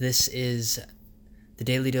This is the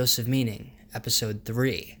Daily Dose of Meaning, Episode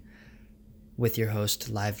 3, with your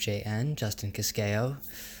host, LiveJN, Justin Cascao.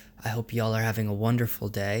 I hope y'all are having a wonderful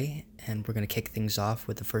day, and we're going to kick things off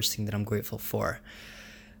with the first thing that I'm grateful for.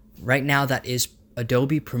 Right now, that is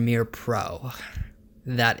Adobe Premiere Pro.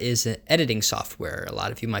 That is an editing software. A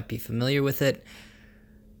lot of you might be familiar with it.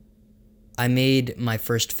 I made my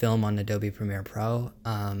first film on Adobe Premiere Pro.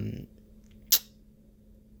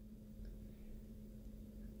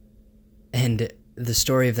 And the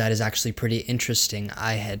story of that is actually pretty interesting.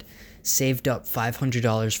 I had saved up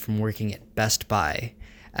 $500 from working at Best Buy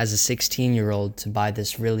as a 16-year-old to buy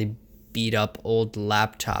this really beat-up old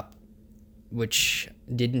laptop, which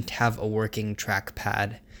didn't have a working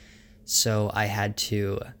trackpad. So I had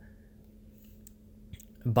to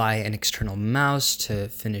buy an external mouse to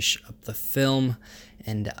finish up the film,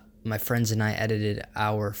 and my friends and I edited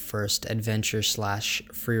our first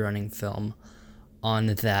adventure/free-running film on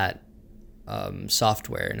that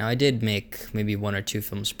software. Now, I did make maybe one or two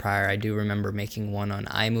films prior. I do remember making one on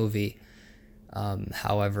iMovie.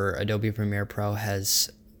 However, Adobe Premiere Pro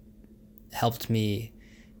has helped me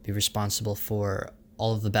be responsible for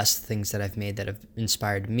all of the best things that I've made that have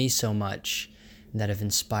inspired me so much, and that have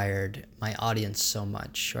inspired my audience so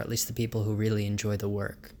much, or at least the people who really enjoy the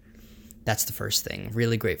work. That's the first thing.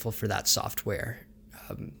 Really grateful for that software.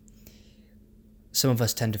 Some of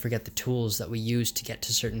us tend to forget the tools that we use to get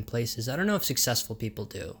to certain places. I don't know if successful people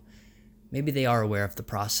do. Maybe they are aware of the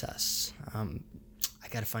process. I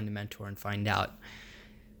got to find a mentor and find out.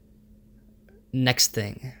 Next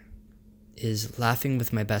thing is laughing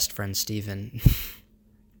with my best friend, Steven.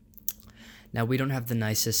 Now, we don't have the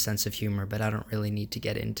nicest sense of humor, but I don't really need to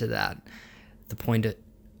get into that. The point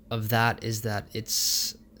of that is that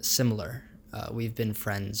it's similar. We've been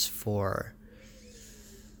friends for,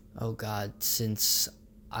 since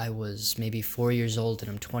I was maybe 4 years old,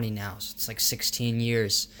 and I'm 20 now, so it's like 16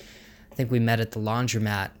 years. I think we met at the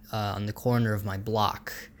laundromat on the corner of my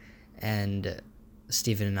block, and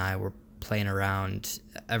Steven and I were playing around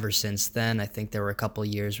ever since then. I think there were a couple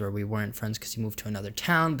years where we weren't friends because he moved to another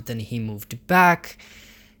town, but then he moved back,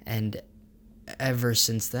 and ever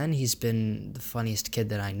since then, he's been the funniest kid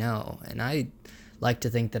that I know, and I like to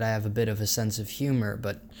think that I have a bit of a sense of humor,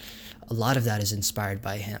 but a lot of that is inspired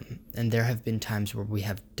by him, and there have been times where we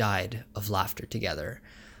have died of laughter together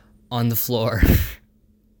on the floor.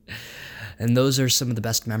 And those are some of the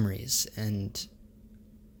best memories, and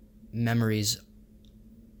memories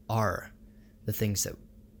are the things that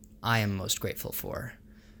I am most grateful for.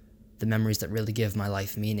 The memories that really give my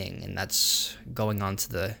life meaning, and that's going on to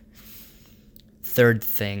the third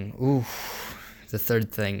thing. The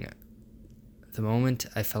third thing. The moment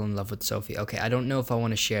I fell in love with Sophie. Okay, I don't know if I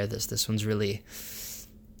want to share this. This one's really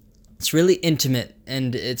intimate,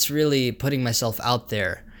 and it's really putting myself out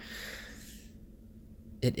there.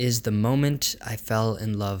 It is the moment I fell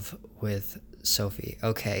in love with Sophie.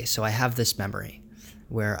 Okay, so I have this memory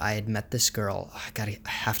where I had met this girl. I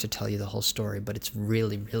have to tell you the whole story, but it's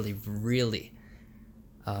really, really, really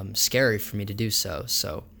scary for me to do so.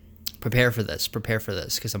 So prepare for this,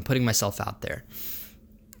 because I'm putting myself out there.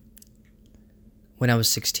 When I was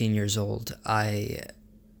 16 years old, I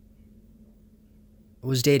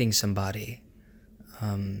was dating somebody,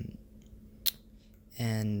 and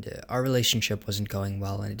our relationship wasn't going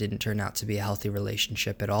well, and it didn't turn out to be a healthy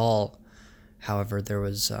relationship at all. However, there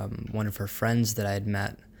was one of her friends that I had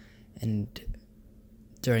met, and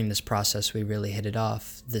during this process, we really hit it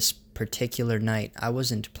off. This particular night, I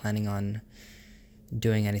wasn't planning on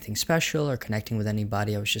doing anything special or connecting with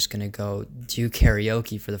anybody. I was just going to go do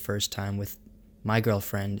karaoke for the first time with my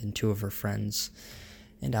girlfriend and two of her friends,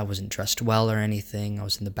 and I wasn't dressed well or anything. I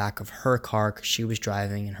was in the back of her car because she was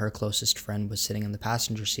driving, and her closest friend was sitting in the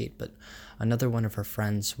passenger seat, but another one of her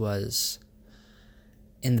friends was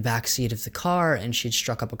in the back seat of the car, and she'd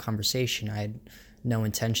struck up a conversation. I had no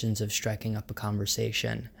intentions of striking up a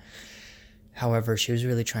conversation. However, she was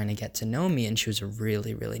really trying to get to know me, and she was a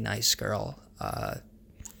really, really nice girl,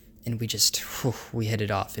 and we hit it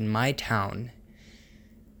off. In my town,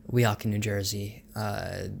 Weehawken, New Jersey,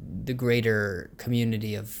 the greater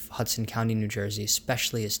community of Hudson County, New Jersey,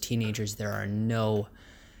 especially as teenagers, there are no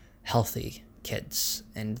healthy kids.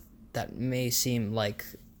 And that may seem like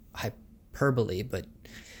hyperbole, but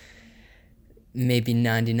maybe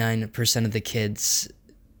 99% of the kids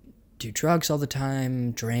do drugs all the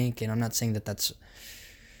time, drink, and I'm not saying that that's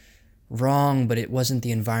wrong, but it wasn't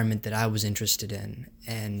the environment that I was interested in,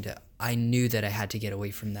 and I knew that I had to get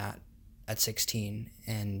away from that at 16,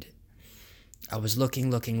 and I was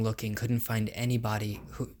looking, couldn't find anybody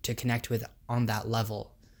to connect with on that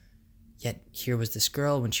level. Yet here was this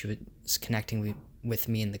girl, when she was connecting with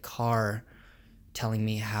me in the car, telling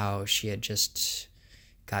me how she had just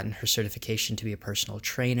gotten her certification to be a personal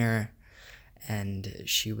trainer, and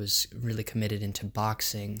she was really committed into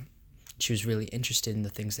boxing. She was really interested in the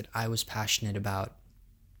things that I was passionate about.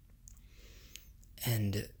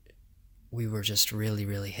 And we were just really,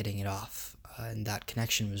 really hitting it off. And that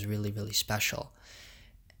connection was really, really special.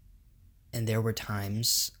 And there were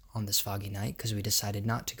times on this foggy night, because we decided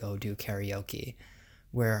not to go do karaoke,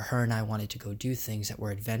 where her and I wanted to go do things that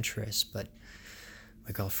were adventurous, but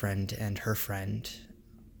my girlfriend and her friend,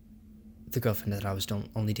 the girlfriend that I was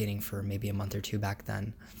only dating for maybe a month or two back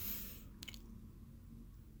then,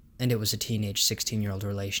 and it was a teenage 16-year-old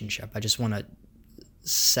relationship. I just want to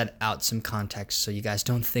set out some context so you guys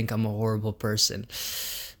don't think I'm a horrible person.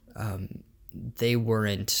 They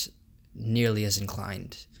weren't nearly as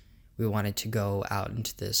inclined. We wanted to go out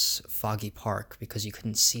into this foggy park because you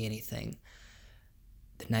couldn't see anything.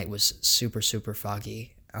 The night was super, super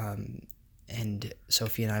foggy. And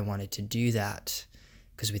Sophie and I wanted to do that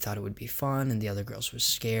because we thought it would be fun, and the other girls were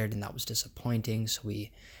scared, and that was disappointing. So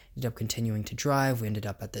we ended up continuing to drive. We ended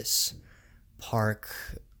up at this park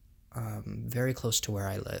very close to where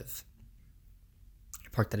I live, a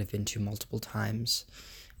park that I've been to multiple times.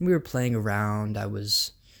 And we were playing around. I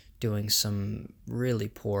was doing some really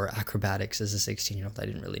poor acrobatics as a 16-year-old. I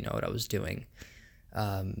didn't really know what I was doing.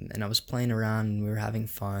 And I was playing around, and we were having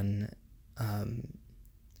fun.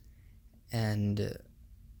 And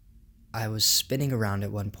I was spinning around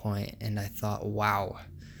at one point, and I thought, wow,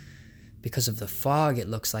 because of the fog, it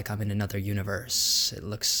looks like I'm in another universe. It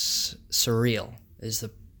looks surreal, is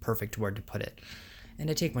the perfect word to put it. And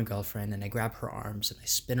I take my girlfriend, and I grab her arms, and I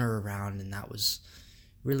spin her around, and that was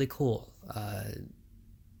really cool.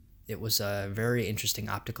 It was a very interesting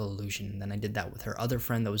optical illusion. And then I did that with her other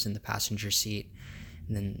friend that was in the passenger seat.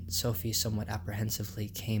 And then Sophie somewhat apprehensively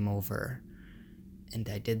came over, and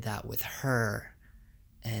I did that with her.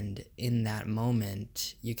 And in that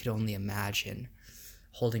moment, you could only imagine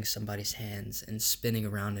holding somebody's hands and spinning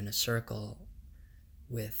around in a circle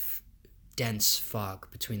with dense fog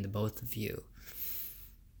between the both of you.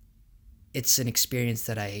 It's an experience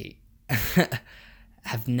that I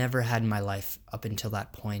have never had in my life up until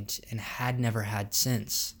that point, and had never had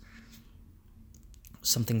since.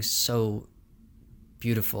 Something so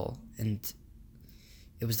beautiful, and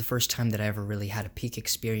it was the first time that I ever really had a peak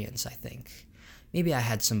experience, I think. Maybe I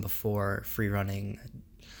had some before, free running,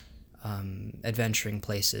 adventuring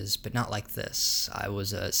places, but not like this. I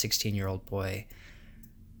was a 16-year-old boy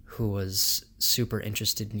who was super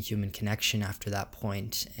interested in human connection after that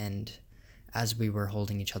point, and as we were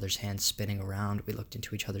holding each other's hands, spinning around, we looked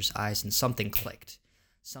into each other's eyes, and something clicked.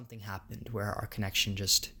 Something happened where our connection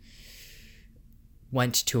just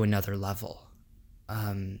went to another level.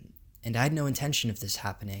 And I had no intention of this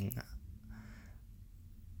happening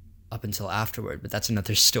up until afterward, but that's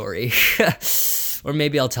another story. Or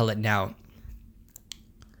maybe I'll tell it now.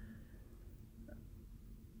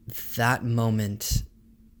 That moment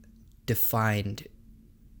defined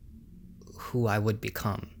who I would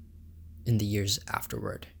become in the years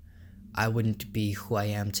afterward. I wouldn't be who I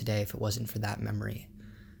am today if it wasn't for that memory.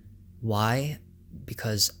 Why?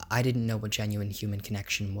 Because I didn't know what genuine human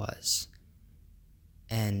connection was.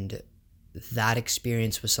 And that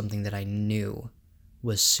experience was something that I knew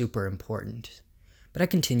was super important. But I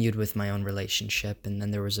continued with my own relationship, and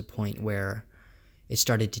then there was a point where it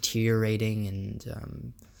started deteriorating,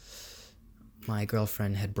 and my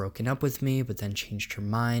girlfriend had broken up with me, but then changed her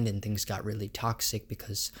mind, and things got really toxic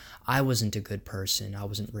because I wasn't a good person. I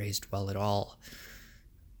wasn't raised well at all.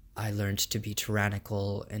 I learned to be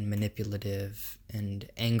tyrannical and manipulative and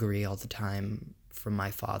angry all the time from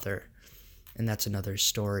my father. And that's another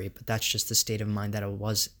story, but that's just the state of mind that I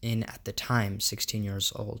was in at the time, 16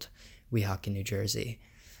 years old, Weehawken, New Jersey,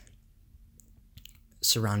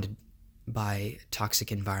 surrounded by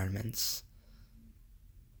toxic environments.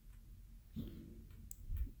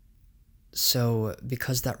 So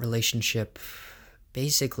because that relationship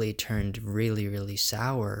basically turned really, really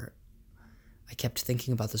sour, I kept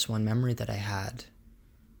thinking about this one memory that I had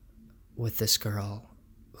with this girl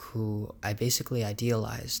who I basically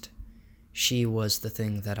idealized. She was the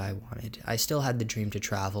thing that I wanted. I still had the dream to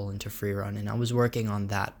travel and to free run, and I was working on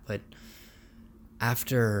that, but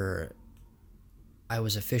after I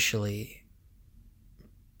was officially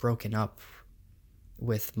broken up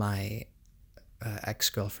with my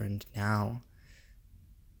ex-girlfriend now,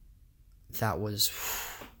 that was...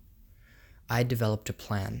 I developed a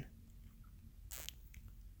plan.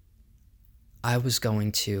 I was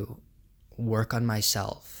going to work on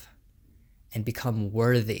myself and become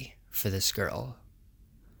worthy for this girl.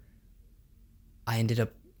 I ended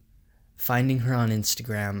up finding her on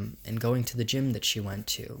Instagram and going to the gym that she went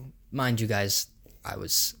to. Mind you guys, I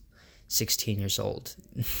was 16 years old.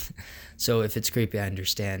 So if it's creepy, I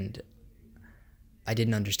understand. I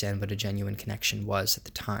didn't understand what a genuine connection was at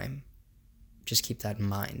the time. Just keep that in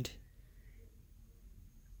mind.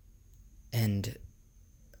 And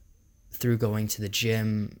through going to the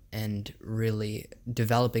gym and really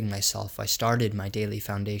developing myself, I started my daily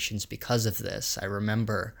foundations because of this. I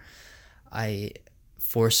remember I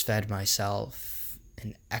force-fed myself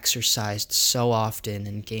and exercised so often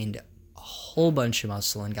and gained a whole bunch of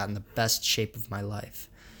muscle and got in the best shape of my life.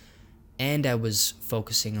 And I was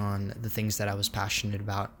focusing on the things that I was passionate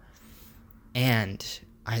about. And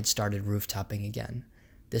I had started rooftopping again.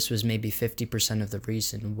 This was maybe 50% of the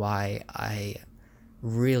reason why I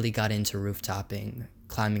really got into rooftopping,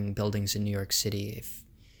 climbing buildings in New York City. If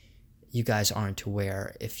you guys aren't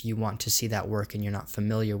aware, if you want to see that work and you're not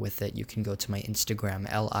familiar with it, you can go to my Instagram,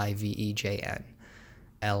 LIVEJN.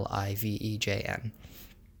 LIVEJN.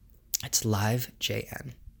 It's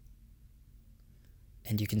LiveJN.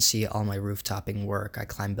 And you can see all my rooftopping work. I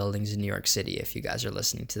climb buildings in New York City if you guys are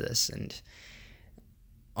listening to this and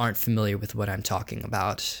aren't familiar with what I'm talking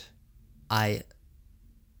about. I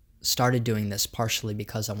started doing this partially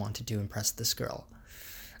because I wanted to impress this girl.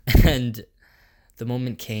 And the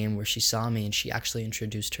moment came where she saw me and she actually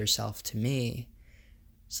introduced herself to me.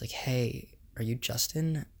 It's like, hey, are you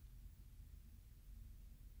Justin?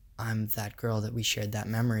 I'm that girl that we shared that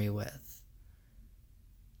memory with.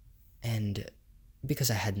 And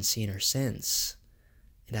because I hadn't seen her since,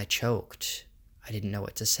 and I choked, I didn't know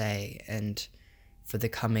what to say. And for the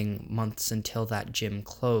coming months until that gym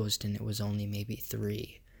closed, and it was only maybe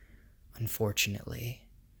 3, unfortunately,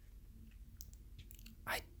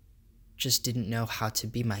 I just didn't know how to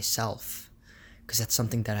be myself, because that's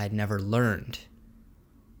something that I'd never learned.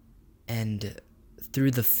 And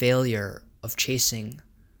through the failure of chasing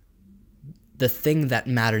the thing that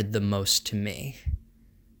mattered the most to me,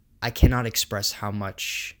 I cannot express how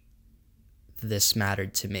much this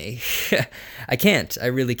mattered to me. I can't. I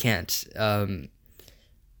really can't.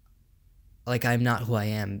 Like, I'm not who I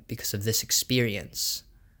am because of this experience.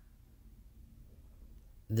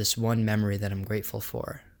 This one memory that I'm grateful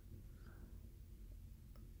for.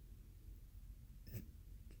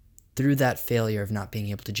 Through that failure of not being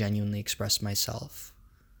able to genuinely express myself,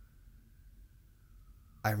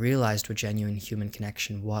 I realized what genuine human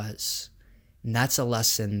connection was. And that's a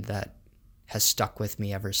lesson that has stuck with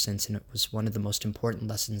me ever since, and it was one of the most important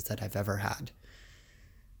lessons that I've ever had.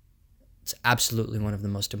 It's absolutely one of the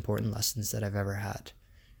most important lessons that I've ever had.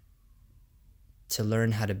 To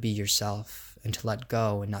learn how to be yourself and to let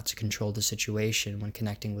go and not to control the situation when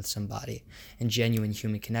connecting with somebody. And genuine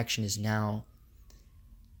human connection is now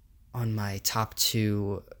on my top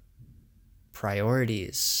 2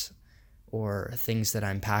 priorities or things that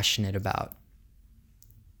I'm passionate about.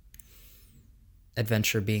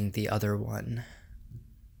 Adventure being the other one.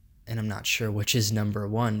 And I'm not sure which is number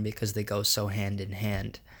 1 because they go so hand in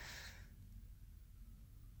hand.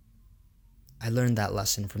 I learned that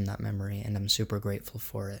lesson from that memory and I'm super grateful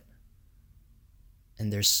for it.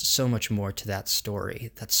 And there's so much more to that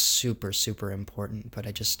story that's super, super important, but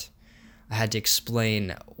I had to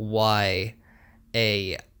explain why,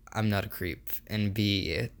 A, I'm not a creep, and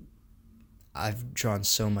B, I've drawn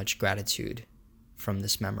so much gratitude from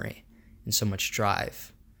this memory and so much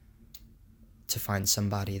drive to find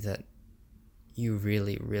somebody that you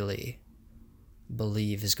really, really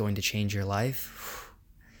believe is going to change your life.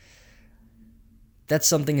 That's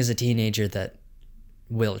something as a teenager that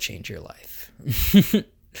will change your life.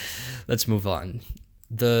 Let's move on.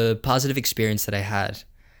 The positive experience that I had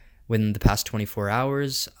within the past 24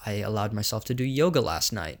 hours, I allowed myself to do yoga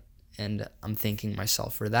last night, and I'm thanking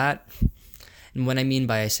myself for that. And what I mean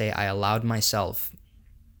by I say I allowed myself,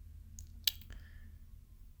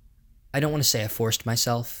 I don't want to say I forced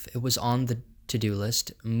myself. It was on the to-do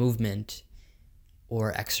list. Movement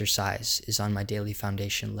or exercise is on my daily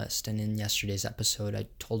foundation list. And in yesterday's episode, I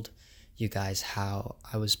told you guys how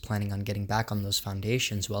I was planning on getting back on those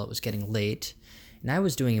foundations while it was getting late. And I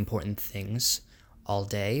was doing important things all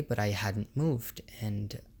day, but I hadn't moved.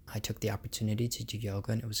 And I took the opportunity to do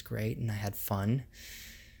yoga, and it was great. And I had fun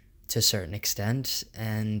to a certain extent.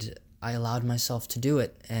 And I allowed myself to do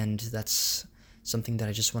it. And that's something that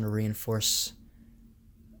I just want to reinforce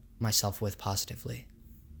myself with positively.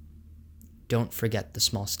 Don't forget the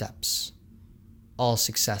small steps. All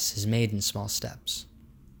success is made in small steps.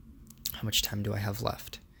 How much time do I have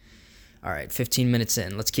left? All right, 15 minutes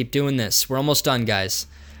in. Let's keep doing this. We're almost done, guys.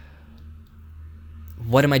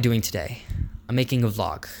 What am I doing today? I'm making a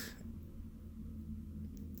vlog.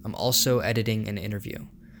 I'm also editing an interview.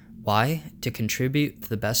 Why? To contribute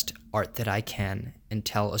the best art that I can and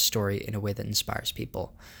tell a story in a way that inspires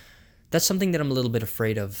people. That's something that I'm a little bit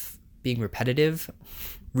afraid of being repetitive.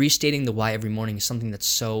 Restating the why every morning is something that's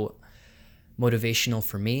so motivational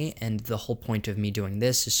for me, and the whole point of me doing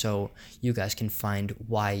this is so you guys can find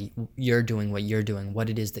why you're doing what you're doing, what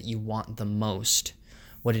it is that you want the most,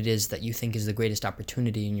 what it is that you think is the greatest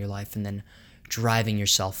opportunity in your life, and then driving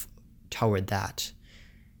yourself toward that.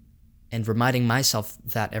 And reminding myself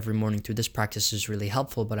that every morning through this practice is really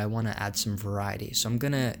helpful, but I want to add some variety. So I'm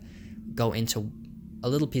going to go into a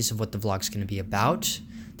little piece of what the vlog's going to be about.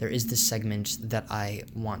 There is this segment that I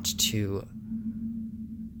want to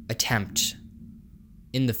attempt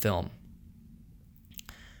in the film.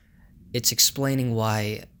 It's explaining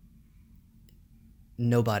why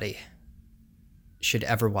nobody should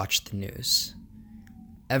ever watch the news.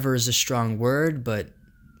 Ever is a strong word, but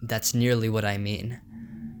that's nearly what I mean.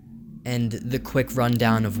 And the quick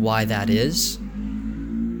rundown of why that is,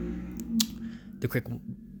 the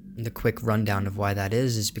quick rundown of why that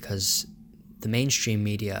is because the mainstream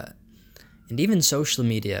media, and even social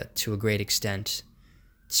media to a great extent,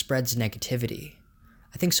 spreads negativity.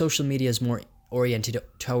 I think social media is more oriented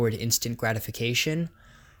toward instant gratification.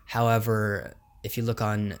 However, if you look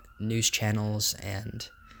on news channels and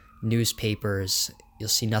newspapers, you'll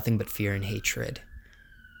see nothing but fear and hatred.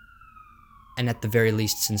 And at the very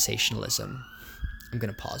least, sensationalism. I'm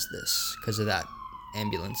going to pause this because of that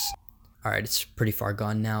ambulance. All right, it's pretty far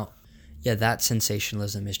gone now. Yeah, that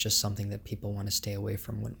sensationalism is just something that people want to stay away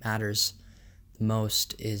from. What matters the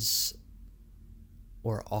most is,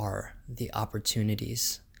 or are, the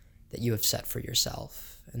opportunities that you have set for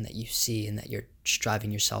yourself and that you see and that you're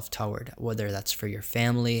striving yourself toward, whether that's for your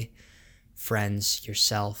family, friends,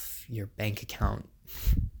 yourself, your bank account,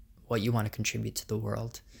 what you want to contribute to the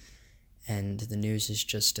world. And the news is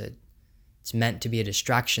it's meant to be a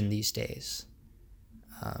distraction these days.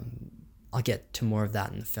 I'll get to more of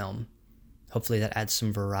that in the film. Hopefully that adds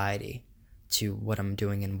some variety to what I'm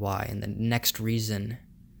doing and why. And the next reason,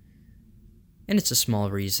 and it's a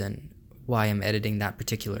small reason, why I'm editing that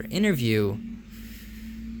particular interview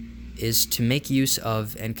is to make use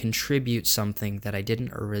of and contribute something that I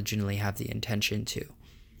didn't originally have the intention to.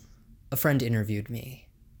 A friend interviewed me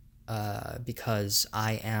because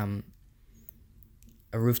I am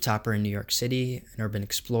a rooftopper in New York City, an urban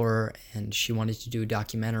explorer, and she wanted to do a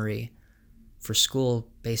documentary for school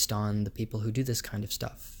based on the people who do this kind of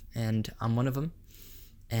stuff. And I'm one of them,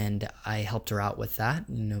 and I helped her out with that,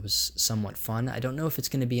 and it was somewhat fun. I don't know if it's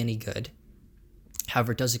going to be any good.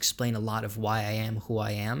 However, it does explain a lot of why I am who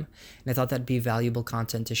I am, and I thought that'd be valuable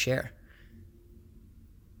content to share.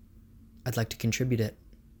 I'd like to contribute it,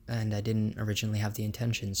 and I didn't originally have the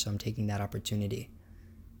intention, so I'm taking that opportunity.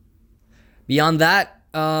 Beyond that,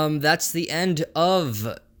 that's the end of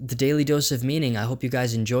the Daily Dose of Meaning. I hope you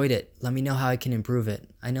guys enjoyed it. Let me know how I can improve it.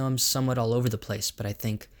 I know I'm somewhat all over the place, but I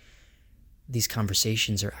think these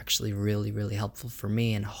conversations are actually really, really helpful for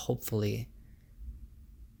me, and hopefully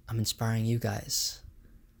I'm inspiring you guys.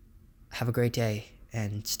 Have a great day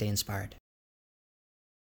and stay inspired.